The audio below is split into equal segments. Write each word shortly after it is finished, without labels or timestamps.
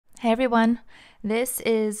Hey everyone, this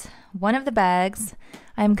is one of the bags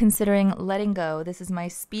I'm considering letting go. This is my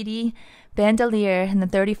Speedy bandolier in the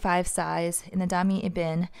 35 size in the Damier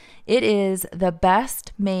Ebene. It is the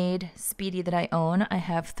best made Speedy that I own. I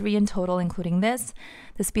have 3 in total, including this,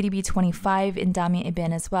 the Speedy B25 in Damier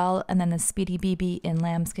Ebene as well, and then the Speedy BB in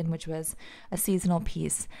lambskin, which was a seasonal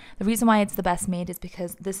piece. The reason why it's the best made is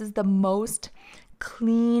because this is the most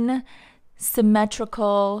clean,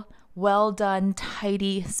 symmetrical, well done,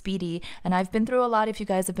 tidy Speedy, and I've been through a lot. If you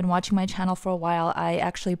guys have been watching my channel for a while, I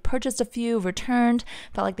actually purchased a few, returned,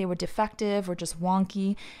 felt like they were defective or just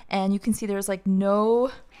wonky, and you can see there's like no,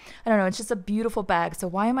 I don't know, it's just a beautiful bag. So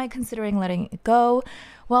why am I considering letting it go?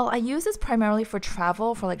 Well, I use this primarily for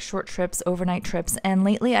travel, for like short trips, overnight trips, and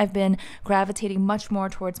lately I've been gravitating much more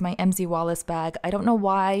towards my MZ Wallace bag. I don't know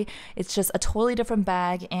why, it's just a totally different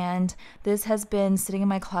bag, and this has been sitting in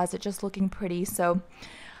my closet just looking pretty. So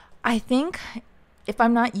I think if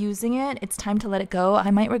I'm not using it, it's time to let it go.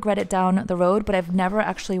 I might regret it down the road, but I've never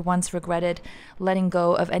actually once regretted letting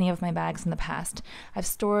go of any of my bags in the past. I've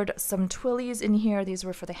stored some twillies in here. These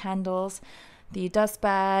were for the handles, the dust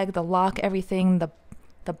bag, the lock, everything, the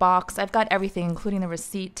box. I've got everything, including the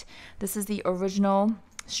receipt. This is the original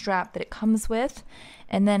strap that it comes with.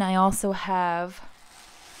 And then I also have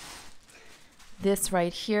this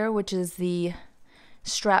right here, which is the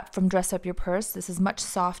strap from Dress Up Your Purse. This is much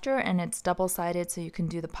softer and it's double-sided, so you can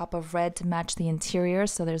do the pop of red to match the interior.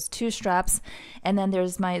 So there's 2 straps, and then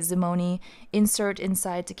there's my Zimoni insert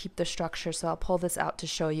inside to keep the structure. So I'll pull this out to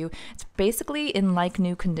show you. It's basically in like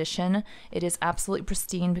new condition. It is absolutely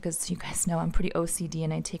pristine because you guys know I'm pretty OCD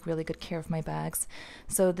and I take really good care of my bags.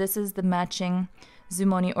 So this is the matching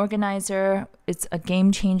Zimoni organizer. It's a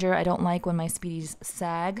game changer. I don't like when my Speedies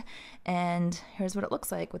sag. And here's what it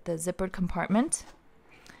looks like with the zippered compartment.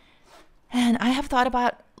 And I have thought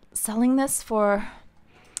about selling this for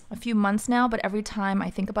a few months now, but every time I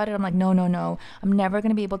think about it, I'm like, no, no, no. I'm never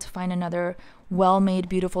going to be able to find another well-made,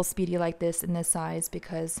 beautiful Speedy like this in this size,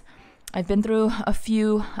 because I've been through a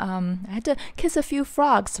few, I had to kiss a few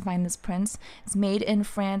frogs to find this prince. It's made in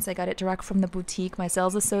France. I got it direct from the boutique. My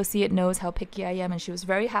sales associate knows how picky I am, and she was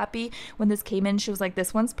very happy when this came in. She was like,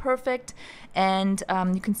 this one's perfect. And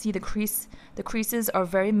you can see the creases are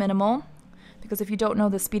very minimal, because if you don't know,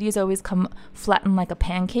 the Speedies always come flattened like a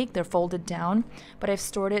pancake. They're folded down, but I've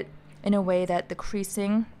stored it in a way that the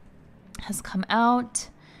creasing has come out,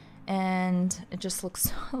 and it just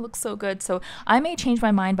looks so good. So I may change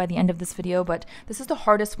my mind by the end of this video, but this is the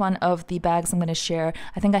hardest one of the bags I'm going to share.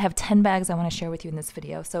 I think I have 10 bags I want to share with you in this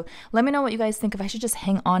video. So let me know what you guys think, if I should just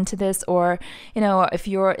hang on to this, or, you know, if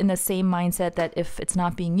you're in the same mindset that if it's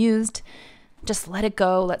not being used, just let it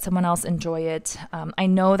go, let someone else enjoy it. I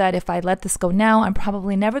know that if I let this go now, I'm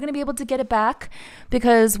probably never going to be able to get it back,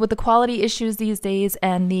 because with the quality issues these days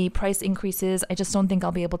and the price increases, I just don't think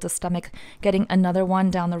I'll be able to stomach getting another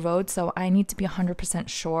one down the road. So I need to be 100%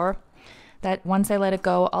 sure that once I let it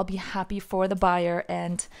go, I'll be happy for the buyer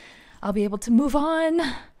and I'll be able to move on.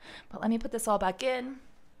 But let me put this all back in,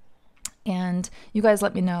 and you guys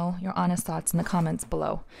let me know your honest thoughts in the comments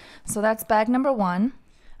below. So that's bag number 1.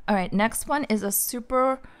 All right, next one is a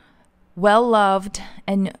super well-loved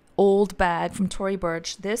and old bag from Tory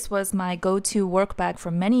Burch. This was my go-to work bag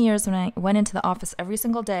for many years when I went into the office every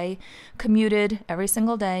single day, commuted every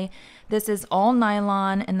single day. This is all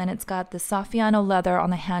nylon, and then it's got the Saffiano leather on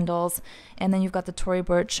the handles, and then you've got the Tory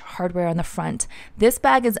Burch hardware on the front. This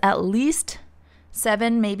bag is at least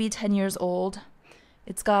 7, maybe 10 years old.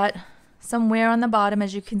 It's got some wear on the bottom,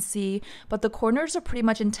 as you can see, but the corners are pretty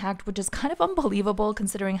much intact, which is kind of unbelievable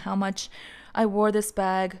considering how much I wore this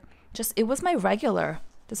bag. It was my regular.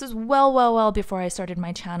 This is well before I started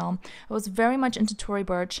my channel. I was very much into Tory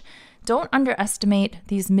Burch. Don't underestimate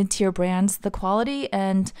these mid-tier brands. The quality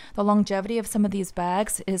and the longevity of some of these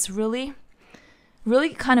bags is really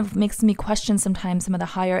kind of makes me question sometimes some of the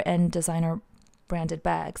higher end designer branded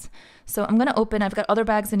bags. So I'm going to open, I've got other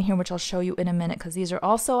bags in here which I'll show you in a minute, because these are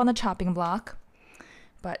also on the chopping block.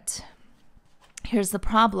 But here's the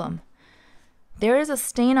problem. There is a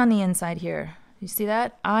stain on the inside here. You see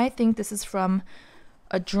that? I think this is from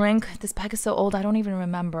a drink. This bag is so old, I don't even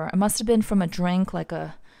remember. It must have been from a drink, like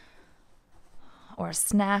a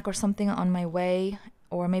snack or something on my way.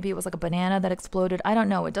 Or maybe it was like a banana that exploded. I don't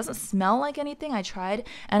know. It doesn't smell like anything. I tried,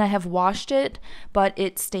 and I have washed it, but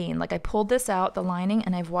it stained. Like I pulled this out, the lining,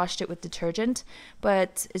 and I've washed it with detergent,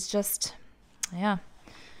 but it's just, yeah.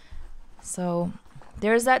 So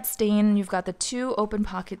there's that stain. You've got the 2 open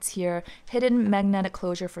pockets here, hidden magnetic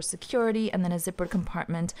closure for security, and then a zippered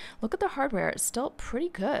compartment. Look at the hardware. It's still pretty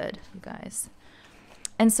good, you guys.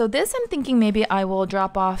 And so this, I'm thinking maybe I will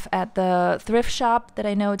drop off at the thrift shop that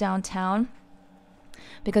I know downtown,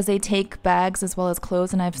 because they take bags as well as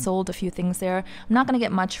clothes, and I've sold a few things there. I'm not going to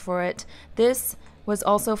get much for it. This was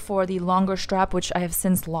also for the longer strap, which I have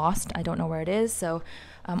since lost. I don't know where it is. So,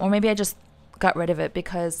 or maybe I just got rid of it,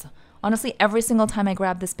 because honestly, every single time I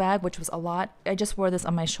grabbed this bag, which was a lot, I just wore this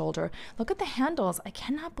on my shoulder. Look at the handles. I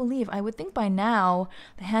cannot believe. I would think by now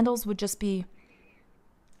the handles would just be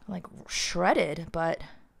like shredded, but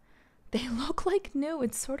they look like new.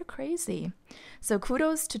 It's sort of crazy. So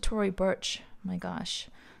kudos to Tory Burch. My gosh,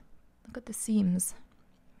 look at the seams.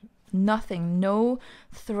 Nothing, no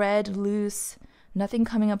thread loose, nothing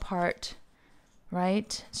coming apart,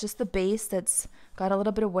 right? It's just the base that's got a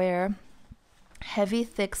little bit of wear. Heavy,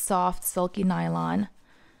 thick, soft, silky nylon.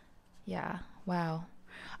 Yeah, wow.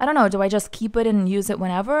 I don't know, do I just keep it and use it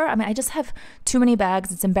whenever? I mean, I just have too many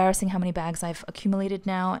bags. It's embarrassing how many bags I've accumulated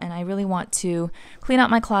now, and I really want to clean out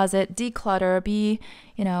my closet, declutter, be,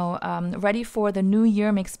 ready for the new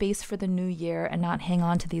year, make space for the new year, and not hang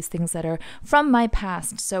on to these things that are from my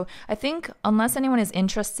past. So I think unless anyone is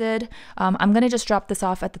interested, I'm going to just drop this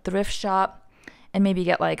off at the thrift shop and maybe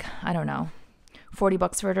get like, I don't know,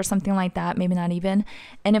 $40 for it or something like that, maybe not even.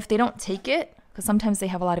 And if they don't take it, because sometimes they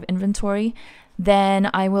have a lot of inventory, then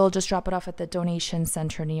I will just drop it off at the donation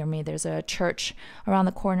center near me. There's a church around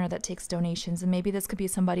the corner that takes donations, and maybe this could be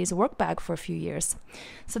somebody's work bag for a few years.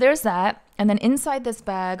 So there's that. And then inside this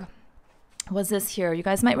bag was this here. You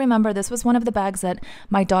guys might remember this was one of the bags that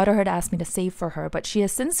my daughter had asked me to save for her, but she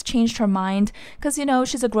has since changed her mind because,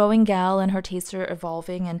 she's a growing gal and her tastes are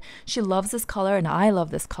evolving, and she loves this color, and I love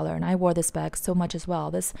this color, and I wore this bag so much as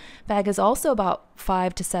well. This bag is also about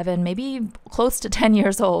 5 to 7, maybe close to 10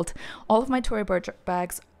 years old. All of my Tory Burch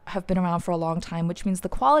bags have been around for a long time, which means the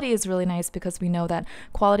quality is really nice, because we know that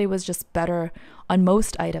quality was just better on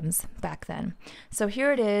most items back then. So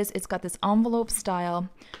here it is. It's got this envelope style,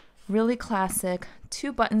 really classic,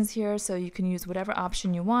 2 buttons here, so you can use whatever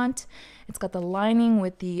option you want. It's got the lining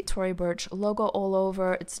with the Tory Burch logo all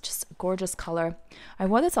over. It's just a gorgeous color. I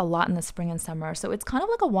wore this a lot in the spring and summer, so it's kind of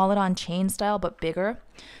like a wallet on chain style, but bigger.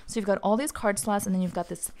 So you've got all these card slots, and then you've got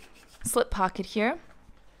this slip pocket here.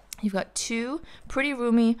 You've got 2 pretty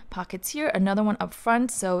roomy pockets here, another one up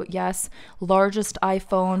front. So yes, largest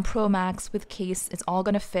iPhone Pro Max with case, it's all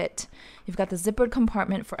going to fit. You've got the zippered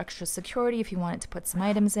compartment for extra security if you wanted to put some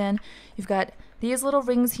items in. You've got these little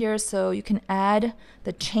rings here, so you can add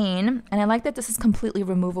the chain. And I like that this is completely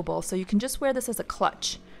removable, so you can just wear this as a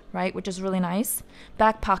clutch, right? Which is really nice.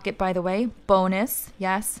 Back pocket, by the way, bonus.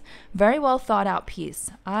 Yes, very well thought out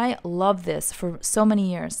piece. I love this for so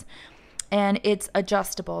many years. And it's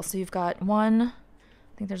adjustable. So you've got 1, I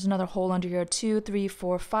think there's another hole under here, 2, 3,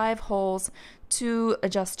 4, 5 holes to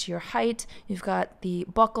adjust to your height. You've got the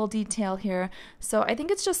buckle detail here. So I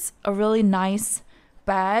think it's just a really nice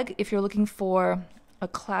bag if you're looking for a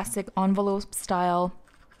classic envelope style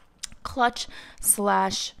clutch /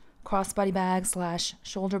 crossbody bag /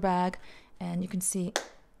 shoulder bag. And you can see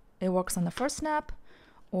it works on the first snap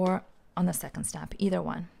or on the second snap, either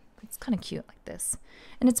one. It's kind of cute like this.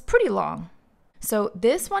 And it's pretty long. So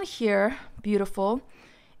this one here, beautiful.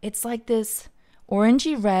 It's like this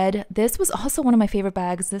orangey red. This was also one of my favorite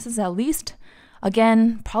bags. This is at least,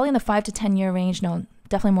 again, probably in the 5 to 10 year range. No,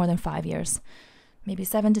 definitely more than 5 years. Maybe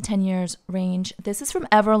 7 to 10 years range. This is from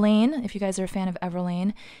Everlane, if you guys are a fan of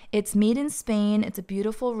Everlane. It's made in Spain. It's a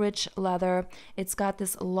beautiful, rich leather. It's got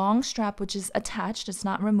this long strap, which is attached. It's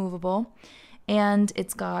not removable. And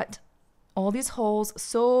it's got all these holes,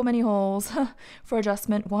 so many holes for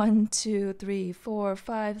adjustment. 1, 2, 3, 4,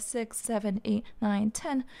 5, 6, 7, 8, 9,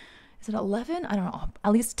 10. Is it 11? I don't know,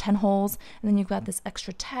 at least 10 holes. And then you've got this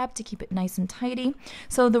extra tab to keep it nice and tidy.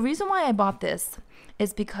 So the reason why I bought this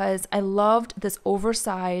is because I loved this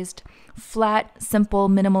oversized, flat, simple,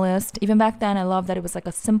 minimalist. Even back then, I loved that it was like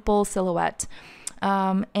a simple silhouette.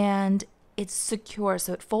 And it's secure,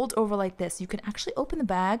 so it folds over like this. You can actually open the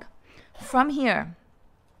bag from here,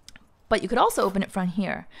 but you could also open it from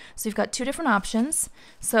here. So you've got 2 different options.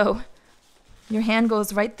 So your hand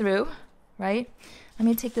goes right through, right? Let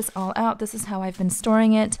me take this all out. This is how I've been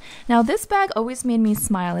storing it. Now this bag always made me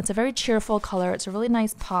smile. It's a very cheerful color. It's a really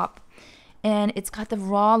nice pop. And it's got the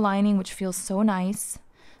raw lining, which feels so nice.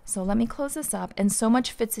 So let me close this up. And so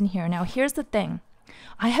much fits in here. Now here's the thing.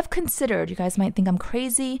 I have considered, you guys might think I'm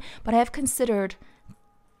crazy, but I have considered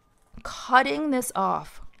cutting this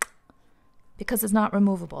off, because it's not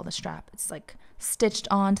removable, the strap. It's like stitched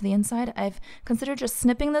onto the inside. I've considered just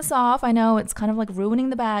snipping this off. I know it's kind of like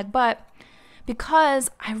ruining the bag, but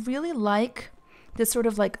because I really like this sort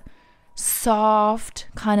of like soft,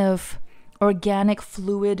 kind of organic,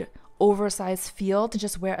 fluid, oversized feel to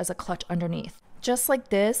just wear as a clutch underneath. Just like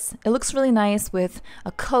this. It looks really nice with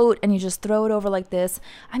a coat and you just throw it over like this.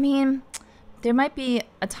 I mean, there might be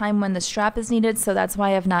a time when the strap is needed, so that's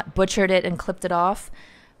why I've not butchered it and clipped it off.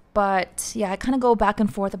 But yeah, I kind of go back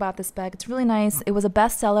and forth about this bag. It's really nice. It was a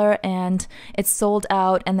bestseller and it's sold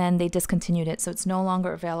out and then they discontinued it, so it's no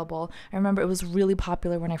longer available. I remember it was really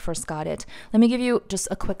popular when I first got it. Let me give you just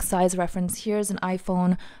a quick size reference. Here's an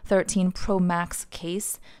iPhone 13 Pro Max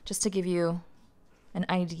case, just to give you an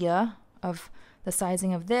idea of the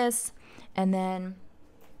sizing of this. And then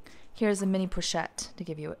here's a mini pochette to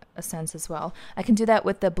give you a sense as well. I can do that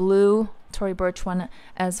with the blue Tory Burch one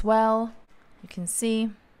as well. You can see.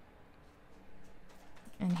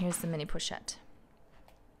 And here's the mini pochette.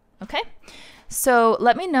 Okay, so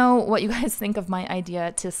let me know what you guys think of my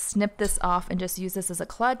idea to snip this off and just use this as a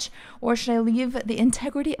clutch, or should I leave the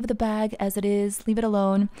integrity of the bag as it is, leave it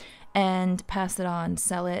alone, and pass it on,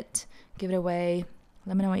 sell it, give it away?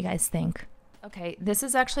 Let me know what you guys think. Okay, this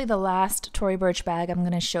is actually the last Tory Burch bag I'm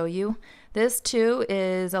going to show you. This too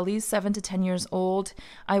is at least 7 to 10 years old.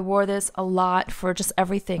 I wore this a lot for just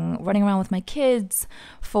everything, running around with my kids,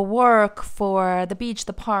 for work, for the beach,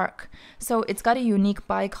 the park. So it's got a unique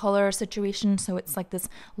bicolor situation. So it's like this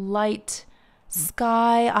light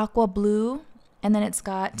sky aqua blue, and then it's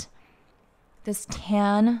got this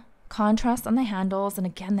tan contrast on the handles. And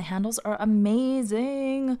again, the handles are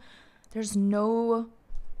amazing. There's no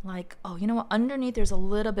like, oh, you know what? Underneath there's a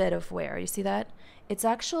little bit of wear. You see that? It's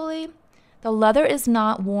actually, the leather is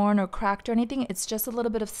not worn or cracked or anything. It's just a little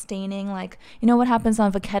bit of staining. Like, you know what happens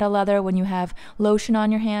on vachetta leather when you have lotion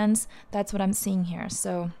on your hands? That's what I'm seeing here.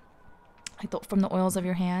 So, like from the oils of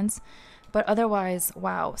your hands. But otherwise,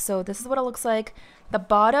 wow. So this is what it looks like. The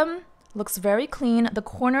bottom looks very clean. The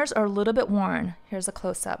corners are a little bit worn. Here's a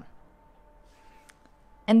close-up.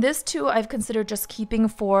 And this too, I've considered just keeping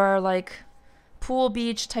for like pool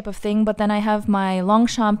beach type of thing, but then I have my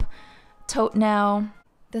Longchamp tote now.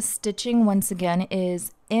 The stitching once again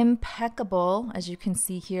is impeccable, as you can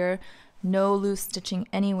see here. No loose stitching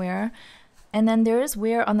anywhere. And then there is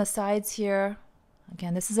wear on the sides here.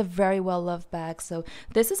 Again, this is a very well loved bag. So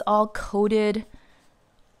this is all coated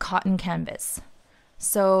cotton canvas.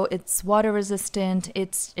 So it's water resistant.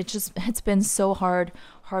 It's been so hard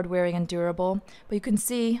wearing and durable. But you can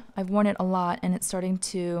see I've worn it a lot and it's starting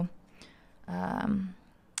to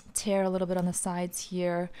tear a little bit on the sides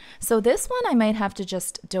here. So this one I might have to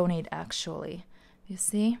just donate actually. You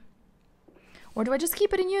see? Or do I just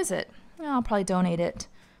keep it and use it? I'll probably donate it.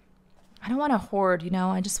 I don't want to hoard, you know.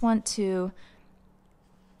 I just want to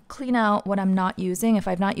clean out what I'm not using. If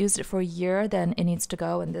I've not used it for a year, then it needs to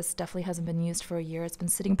go, and this definitely hasn't been used for a year. It's been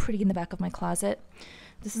sitting pretty in the back of my closet.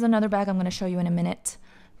 This is another bag I'm going to show you in a minute,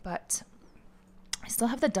 but I still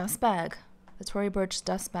have the dust bag, the Tory Burch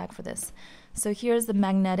dust bag for this. So here's the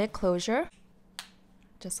magnetic closure,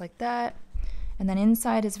 just like that. And then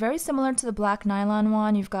inside is very similar to the black nylon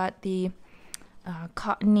one. You've got the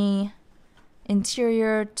cottony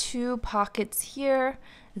interior, 2 pockets here,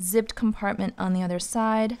 zipped compartment on the other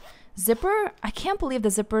side. Zipper, I can't believe the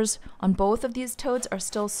zippers on both of these totes are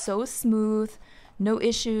still so smooth. No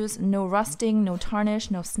issues, no rusting, no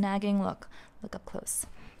tarnish, no snagging. Look up close.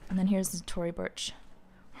 And then here's the Tory Burch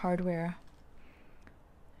hardware.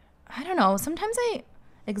 I don't know, sometimes I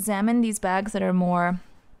examine these bags that are more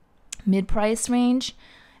mid-price range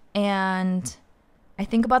and I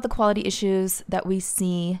think about the quality issues that we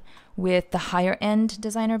see with the higher end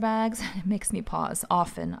designer bags. It makes me pause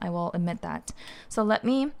often, I will admit that. So let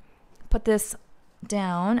me put this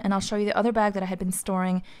down and I'll show you the other bag that I had been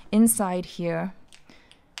storing inside here,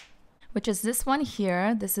 which is this one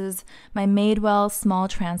here. This is my Madewell small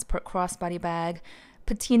transport crossbody bag.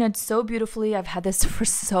 Patinaed so beautifully. I've had this for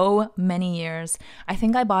so many years. I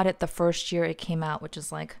think I bought it the first year it came out, which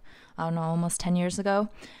is like, I don't know, almost 10 years ago.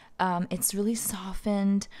 It's really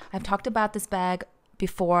softened. I've talked about this bag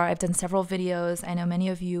before. I've done several videos. I know many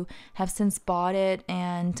of you have since bought it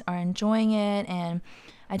and are enjoying it. And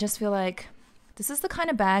I just feel like this is the kind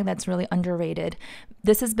of bag that's really underrated.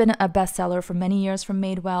 This has been a bestseller for many years from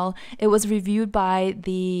Madewell. It was reviewed by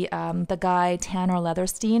the guy Tanner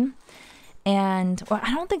Leatherstein. And well, I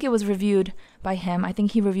don't think it was reviewed by him. I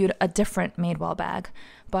think he reviewed a different Madewell bag,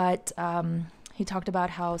 but he talked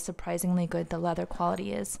about how surprisingly good the leather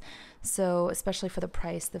quality is. So especially for the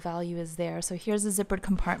price, the value is there. So here's the zippered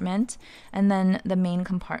compartment and then the main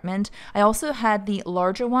compartment. I also had the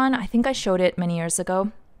larger one. I think I showed it many years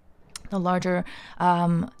ago. The larger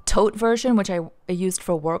tote version, which I used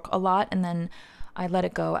for work a lot, and then I let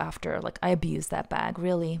it go after, like I abused that bag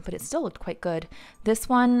really, but it still looked quite good. This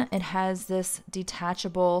one, it has this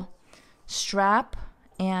detachable strap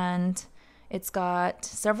and it's got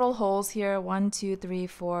several holes here. 1, 2, 3,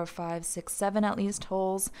 4, 5, 6, 7 at least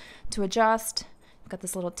holes to adjust. Got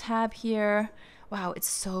this little tab here. Wow, it's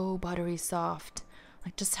so buttery soft.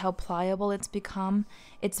 Like just how pliable it's become.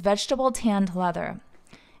 It's vegetable tanned leather.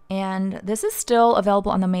 And this is still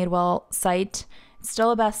available on the Madewell site. It's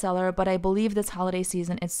still a bestseller, but I believe this holiday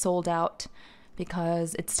season it's sold out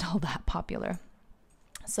because it's still that popular.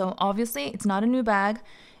 So obviously it's not a new bag.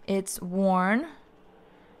 It's worn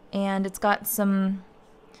and it's got some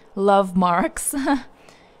love marks.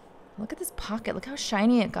 Look at this pocket. Look how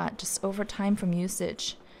shiny it got just over time from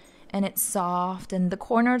usage. And it's soft and the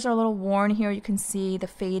corners are a little worn here. You can see the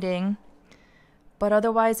fading. But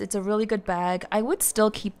otherwise, it's a really good bag. I would still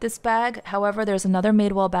keep this bag. However, there's another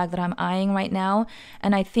Madewell bag that I'm eyeing right now.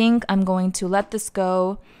 And I think I'm going to let this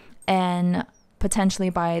go and potentially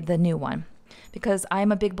buy the new one. Because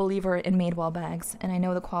I'm a big believer in Madewell bags. And I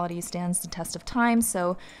know the quality stands the test of time.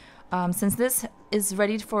 So since this is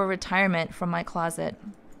ready for retirement from my closet,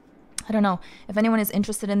 I don't know if anyone is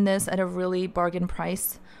interested in this at a really bargain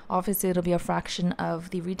price. Obviously, it'll be a fraction of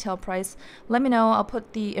the retail price. Let me know. I'll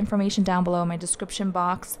put the information down below in my description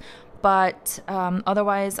box. But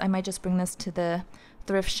otherwise, I might just bring this to the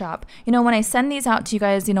thrift shop. You know, when I send these out to you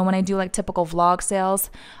guys, you know, when I do like typical vlog sales,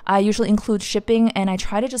 I usually include shipping and I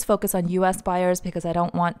try to just focus on US buyers because I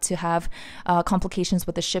don't want to have complications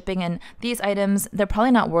with the shipping. And these items, they're probably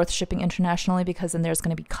not worth shipping internationally because then there's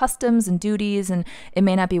going to be customs and duties and it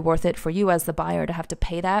may not be worth it for you as the buyer to have to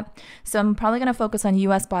pay that. So I'm probably going to focus on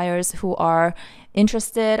US buyers who are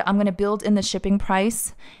interested. I'm going to build in the shipping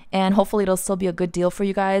price and hopefully it'll still be a good deal for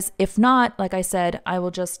you guys. If not, like I said, I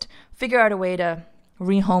will just figure out a way to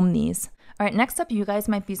rehome these. All right, next up, you guys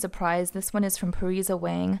might be surprised. This one is from Parisa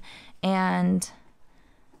Wang, and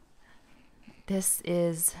this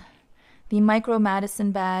is the Micro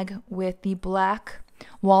Madison bag with the black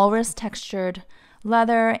walrus textured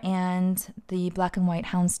leather and the black and white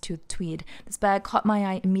houndstooth tweed. This bag caught my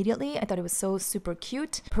eye immediately. I thought it was so super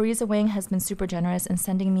cute. Parisa Wang has been super generous in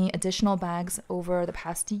sending me additional bags over the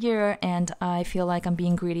past year, and I feel like I'm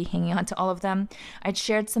being greedy hanging on to all of them. I'd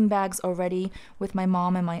shared some bags already with my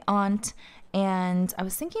mom and my aunt, and I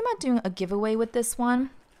was thinking about doing a giveaway with this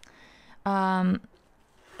one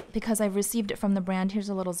because I received it from the brand. Here's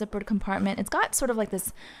a little zippered compartment. It's got sort of like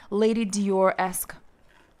this Lady Dior-esque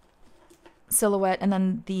silhouette and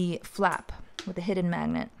then the flap with the hidden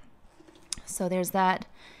magnet. So there's that.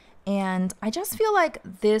 And I just feel like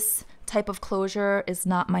this type of closure is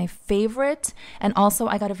not my favorite. And also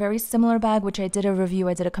I got a very similar bag, which I did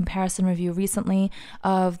a comparison review recently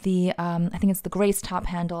of the, I think it's the Grace top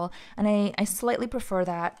handle. And I slightly prefer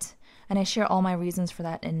that. And I share all my reasons for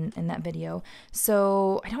that in that video.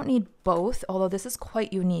 So I don't need both, although this is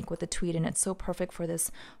quite unique with the tweed and it's so perfect for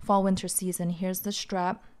this fall winter season. Here's the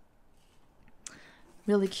strap.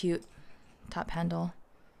 Really cute top handle.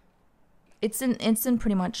 It's in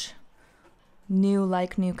pretty much new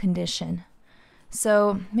condition.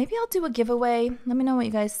 So maybe I'll do a giveaway. Let me know what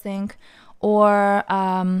you guys think. Or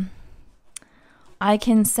I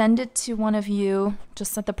can send it to one of you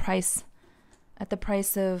just at the price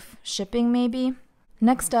of shipping maybe.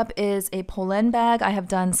 Next up is a Pollen bag. I have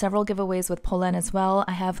done several giveaways with Pollen as well.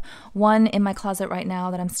 I have one in my closet right now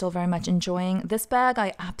that I'm still very much enjoying. This bag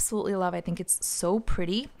I absolutely love. I think it's so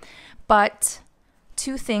pretty. But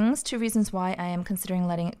two reasons why I am considering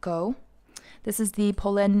letting it go. This is the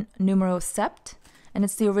Pollen Numero Sept, and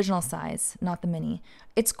it's the original size, not the mini.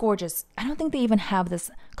 It's gorgeous. I don't think they even have this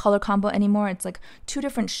color combo anymore. It's like 2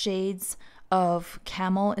 different shades of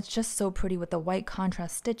camel. It's just so pretty with the white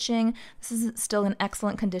contrast stitching. This is still in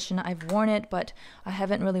excellent condition. I've worn it, but I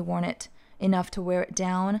haven't really worn it enough to wear it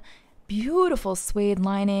down. Beautiful suede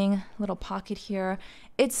lining, little pocket here.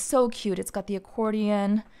 It's so cute. It's got the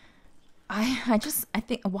accordion. I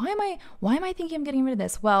think, why am I thinking I'm getting rid of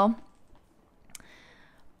this? Well,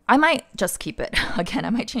 I might just keep it. Again, I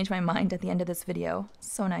might change my mind at the end of this video.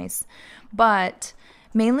 So nice. But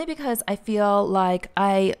mainly because I feel like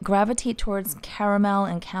I gravitate towards caramel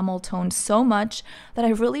and camel tone so much that I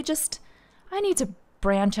really I need to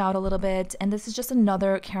branch out a little bit. And this is just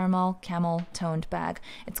another caramel camel toned bag.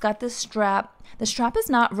 It's got this strap. The strap is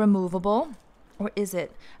not removable, or is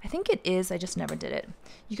it? I think it is. I just never did it.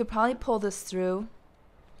 You could probably pull this through.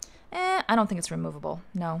 I don't think it's removable.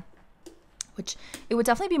 No. Which it would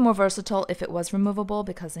definitely be more versatile if it was removable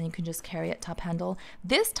because then you can just carry it top handle.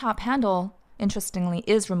 This top handle, interestingly,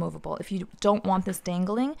 is removable if you don't want this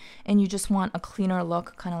dangling and you just want a cleaner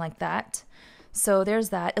look, kind of like that. So there's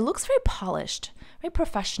that. It looks very polished, very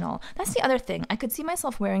professional. That's the other thing. I could see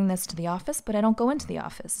myself wearing this to the office, but I don't go into the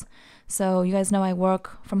office. So you guys know I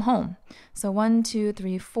work from home. So 1, 2,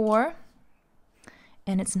 3, 4.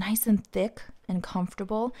 And it's nice and thick and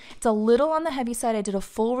comfortable. It's a little on the heavy side. I did a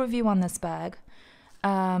full review on this bag.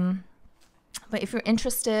 But if you're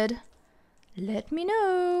interested, let me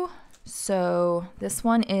know. So this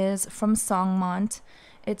one is from Songmont.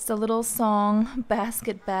 It's a little song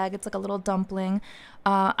basket bag. It's like a little dumpling.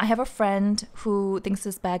 I have a friend who thinks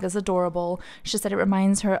this bag is adorable. She said it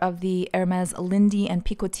reminds her of the Hermes Lindy and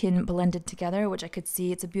Picotin blended together, which I could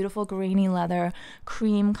see. It's a beautiful grainy leather,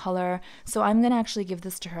 cream color. So I'm going to actually give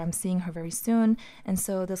this to her. I'm seeing her very soon. And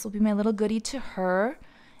so this will be my little goodie to her.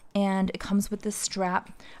 And it comes with this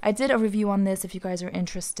strap. I did a review on this if you guys are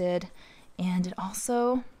interested. And it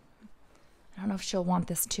also, I don't know if she'll want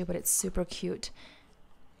this too, but it's super cute.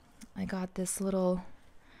 I got this little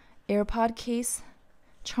AirPod case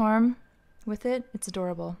charm with it. It's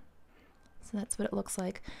adorable. So that's what it looks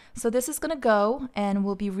like. So this is going to go and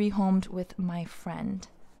will be rehomed with my friend.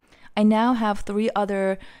 I now have 3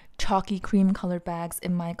 other chalky cream colored bags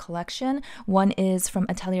in my collection. One is from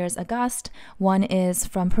Atelier's Auguste, one is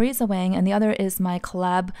from Parisa Wang, and the other is my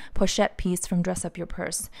collab pochette piece from Dress Up Your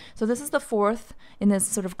Purse. So this is the 4th in this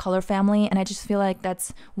sort of color family, and I just feel like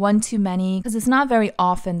that's one too many because it's not very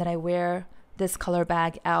often that I wear this color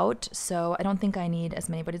bag out, so I don't think I need as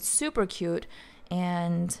many, but it's super cute,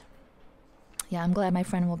 and yeah, I'm glad my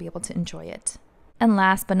friend will be able to enjoy it. And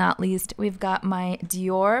last but not least, we've got my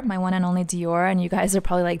Dior, my one and only Dior, and you guys are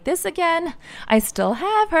probably like, this again? I still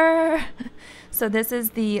have her. So this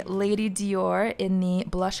is the Lady Dior in the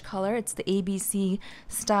blush color. It's the ABC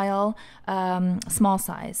style, small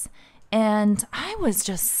size. And I was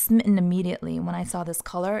just smitten immediately when I saw this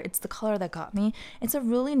color. It's the color that got me. It's a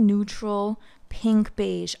really neutral pink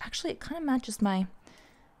beige. Actually, it kind of matches my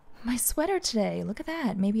sweater today. Look at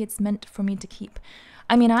that. Maybe it's meant for me to keep.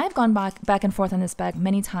 I mean, I've gone back and forth on this bag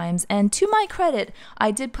many times, and to my credit,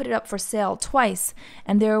 I did put it up for sale twice,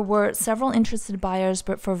 and there were several interested buyers,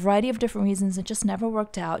 but for a variety of different reasons, it just never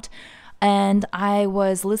worked out. And I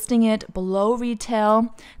was listing it below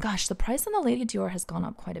retail. Gosh, the price on the Lady Dior has gone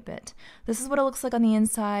up quite a bit. This is what it looks like on the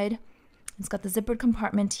inside. It's got the zippered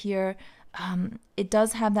compartment here. It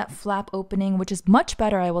does have that flap opening, which is much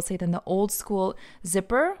better, I will say, than the old school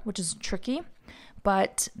zipper, which is tricky.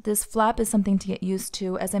 But this flap is something to get used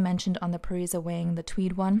to, as I mentioned on the Parisa Wang, the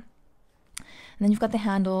tweed one. And then you've got the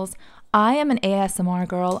handles. I am an ASMR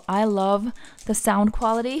girl. I love the sound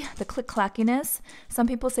quality, the click-clackiness. Some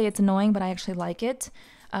people say it's annoying, but I actually like it.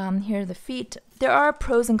 Here are the feet. There are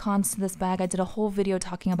pros and cons to this bag. I did a whole video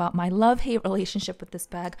talking about my love-hate relationship with this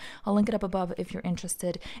bag. I'll link it up above if you're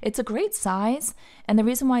interested. It's a great size, and the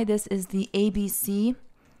reason why this is the ABC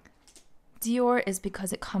Dior is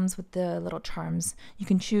because it comes with the little charms. You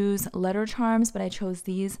can choose letter charms, but I chose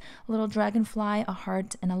these. A little dragonfly, a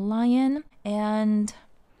heart, and a lion. And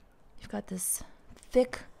you've got this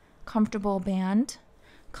thick, comfortable band.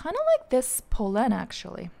 Kind of like this Polen,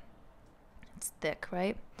 actually. It's thick,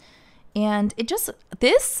 right? And it just,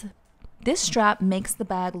 this strap makes the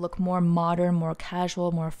bag look more modern, more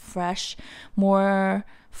casual, more fresh, more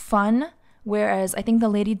fun. Whereas I think the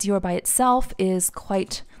Lady Dior by itself is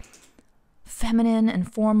quite feminine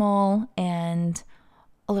and formal and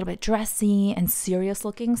a little bit dressy and serious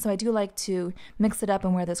looking. So I do like to mix it up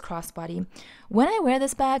and wear this crossbody. When I wear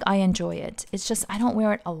this bag, I enjoy it. It's just I don't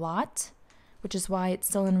wear it a lot, which is why it's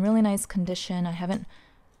still in really nice condition. I haven't,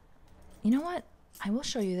 you know what? I will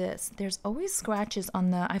show you this. There's always scratches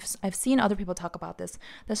on the, I've seen other people talk about this.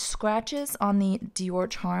 The scratches on the Dior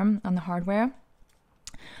charm, on the hardware.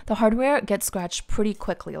 The hardware gets scratched pretty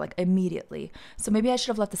quickly, like immediately. So maybe I should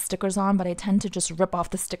have left the stickers on, but I tend to just rip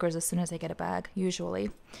off the stickers as soon as I get a bag,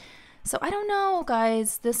 usually. So I don't know,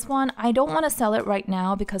 guys. This one, I don't want to sell it right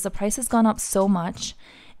now because the price has gone up so much.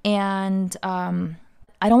 And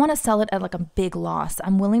I don't want to sell it at like a big loss.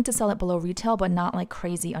 I'm willing to sell it below retail, but not like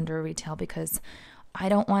crazy under retail because I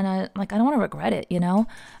don't want to regret it, you know?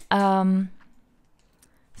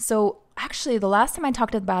 So actually, the last time I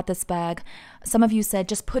talked about this bag, some of you said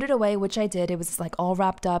just put it away, which I did. It was like all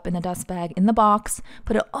wrapped up in the dust bag in the box,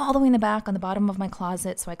 put it all the way in the back on the bottom of my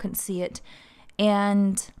closet so I couldn't see it.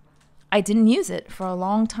 And I didn't use it for a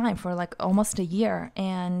long time, for like almost a year.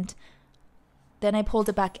 And then I pulled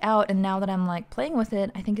it back out, and now that I'm like playing with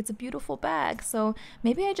it, I think it's a beautiful bag. So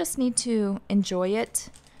maybe I just need to enjoy it,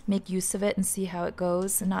 make use of it, and see how it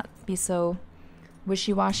goes and not be so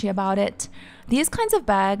wishy-washy about it. These kinds of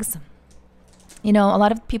bags, You know, a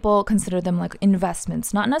lot of people consider them like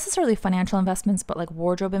investments, not necessarily financial investments, but like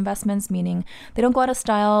wardrobe investments, meaning they don't go out of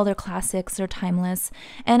style, they're classics, they're timeless.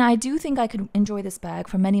 And I do think I could enjoy this bag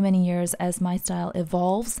for many, many years as my style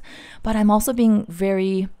evolves, but I'm also being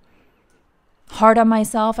very hard on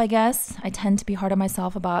myself, I guess. I tend to be hard on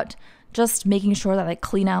myself about just making sure that I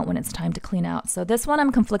clean out when it's time to clean out. So this one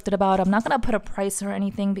I'm conflicted about. I'm not going to put a price or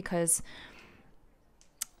anything because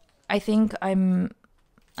I think I'm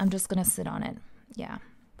just going to sit on it. Yeah,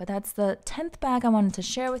 but that's the 10th bag I wanted to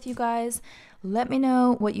share with you guys. Let me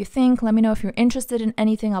know what you think. Let me know if you're interested in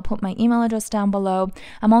anything. I'll put my email address down below.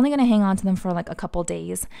 I'm only going to hang on to them for like a couple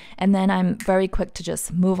days, and then I'm very quick to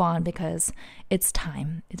just move on because it's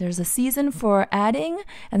time. There's a season for adding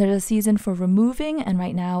and there's a season for removing, and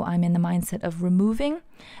right now I'm in the mindset of removing.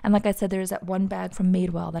 And like I said, there's that one bag from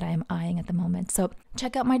Madewell that I am eyeing at the moment. So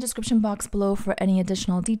check out my description box below for any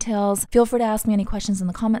additional details. Feel free to ask me any questions in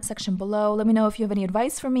the comment section below. Let me know if you have any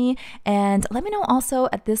advice for me, and let me know also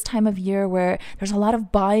at this time of year where there's a lot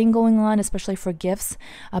of buying going on, especially for gifts,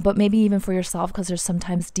 but maybe even for yourself because there's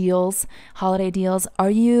sometimes deals, holiday deals.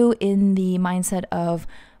 Are you in the mindset of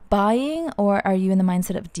buying, or are you in the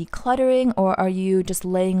mindset of decluttering, or are you just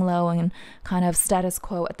laying low and kind of status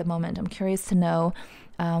quo at the moment? I'm curious to know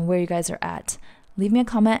where you guys are at. Leave me a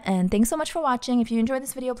comment, and thanks so much for watching. If you enjoyed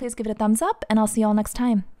this video, please give it a thumbs up, and I'll see you all next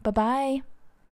time. Bye-bye.